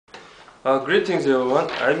Greetings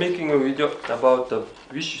everyone, I'm making a video about the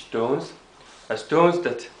wish stones, stones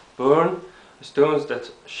that burn, stones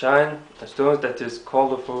that shine, stones that is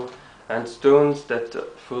colorful, and stones that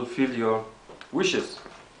fulfill your wishes.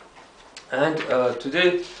 And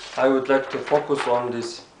today I would like to focus on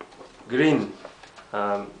this green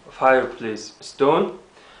fireplace stone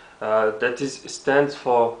that stands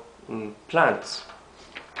for plants.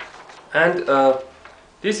 And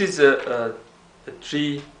this is a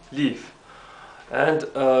tree leaf, and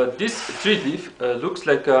this tree leaf looks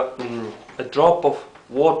like a drop of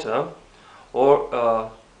water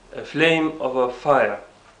or a flame of a fire,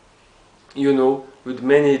 you know, with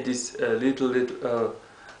many these little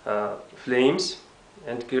flames,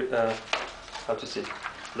 and how to say,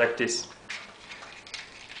 like this.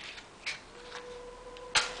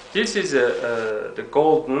 This is the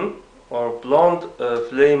golden or blonde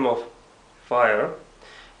flame of fire,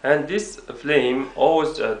 and this flame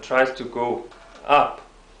always tries to go up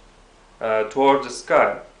toward the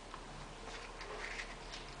sky.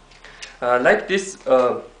 Like this,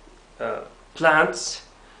 plants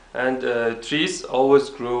and trees always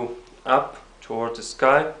grow up toward the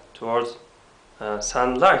sky, towards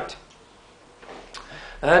sunlight.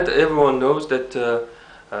 And everyone knows that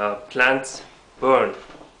plants burn.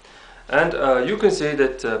 And you can say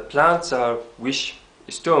that plants are wish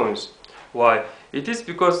stones. Why? It is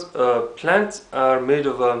because plants are made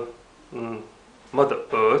of Mother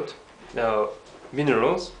Earth,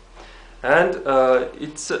 minerals, and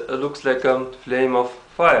it looks like a flame of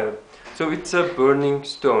fire. So it's a burning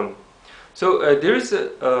stone. So there is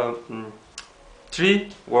a tree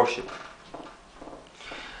worship.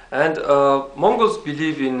 And Mongols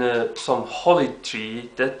believe in some holy tree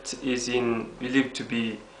that is believed to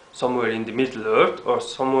be somewhere in the Middle Earth or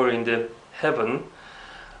somewhere in the heaven.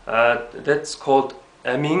 That's called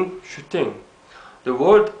AMIN Shuteen. The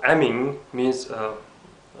word AMIN means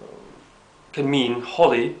can mean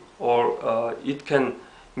holy, or it can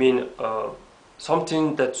mean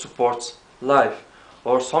something that supports life,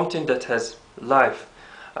 or something that has life.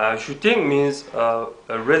 Shuteen means a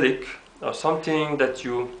relic, or something that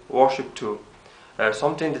you worship to,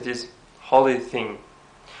 something that is holy thing.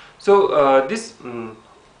 So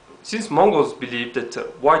since Mongols believe that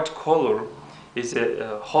white color is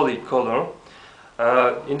a holy color,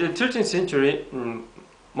 in the 13th century,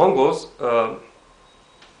 Mongols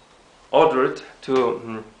ordered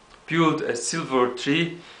to build a silver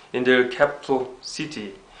tree in their capital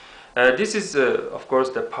city. This is, of course,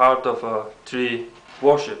 the part of tree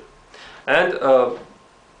worship. And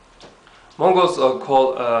Mongols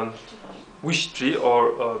call wish tree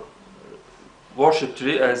or worship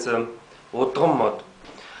tree as Otommod.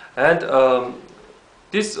 And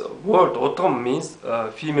this word Otom means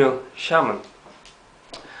female shaman.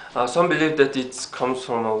 Some believe that it comes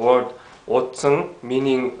from a word Otsung,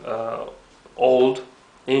 meaning old,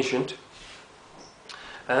 ancient.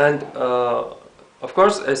 And of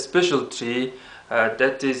course, a special tree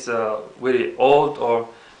that is very old or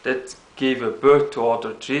that gave birth to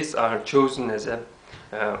other trees are chosen as a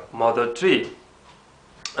mother tree,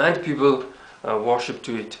 and people worship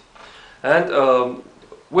to it. And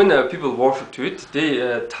when people worship to it,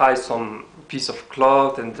 they tie some piece of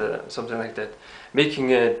cloth and something like that,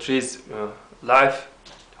 making a tree's life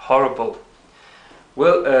horrible.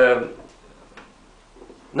 Well,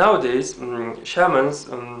 nowadays shamans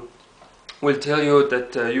will tell you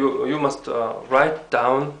that you must write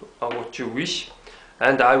down what you wish,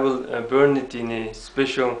 and I will burn it in a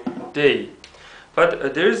special day.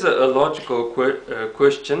 But there is a logical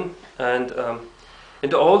question, and in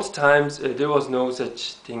the old times there was no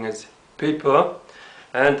such thing as paper,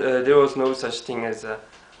 and there was no such thing as a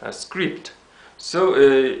script. So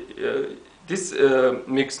this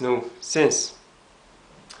makes no sense.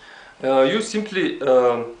 You simply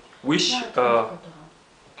wish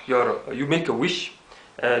you make a wish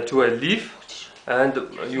to a leaf and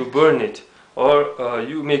you burn it, or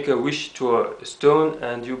you make a wish to a stone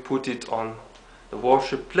and you put it on the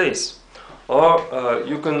worship place, or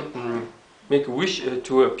you can make a wish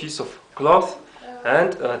to a piece of cloth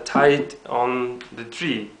and tie it on the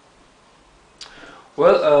tree.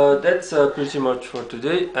 Well, that's pretty much for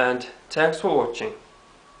today, and thanks for watching.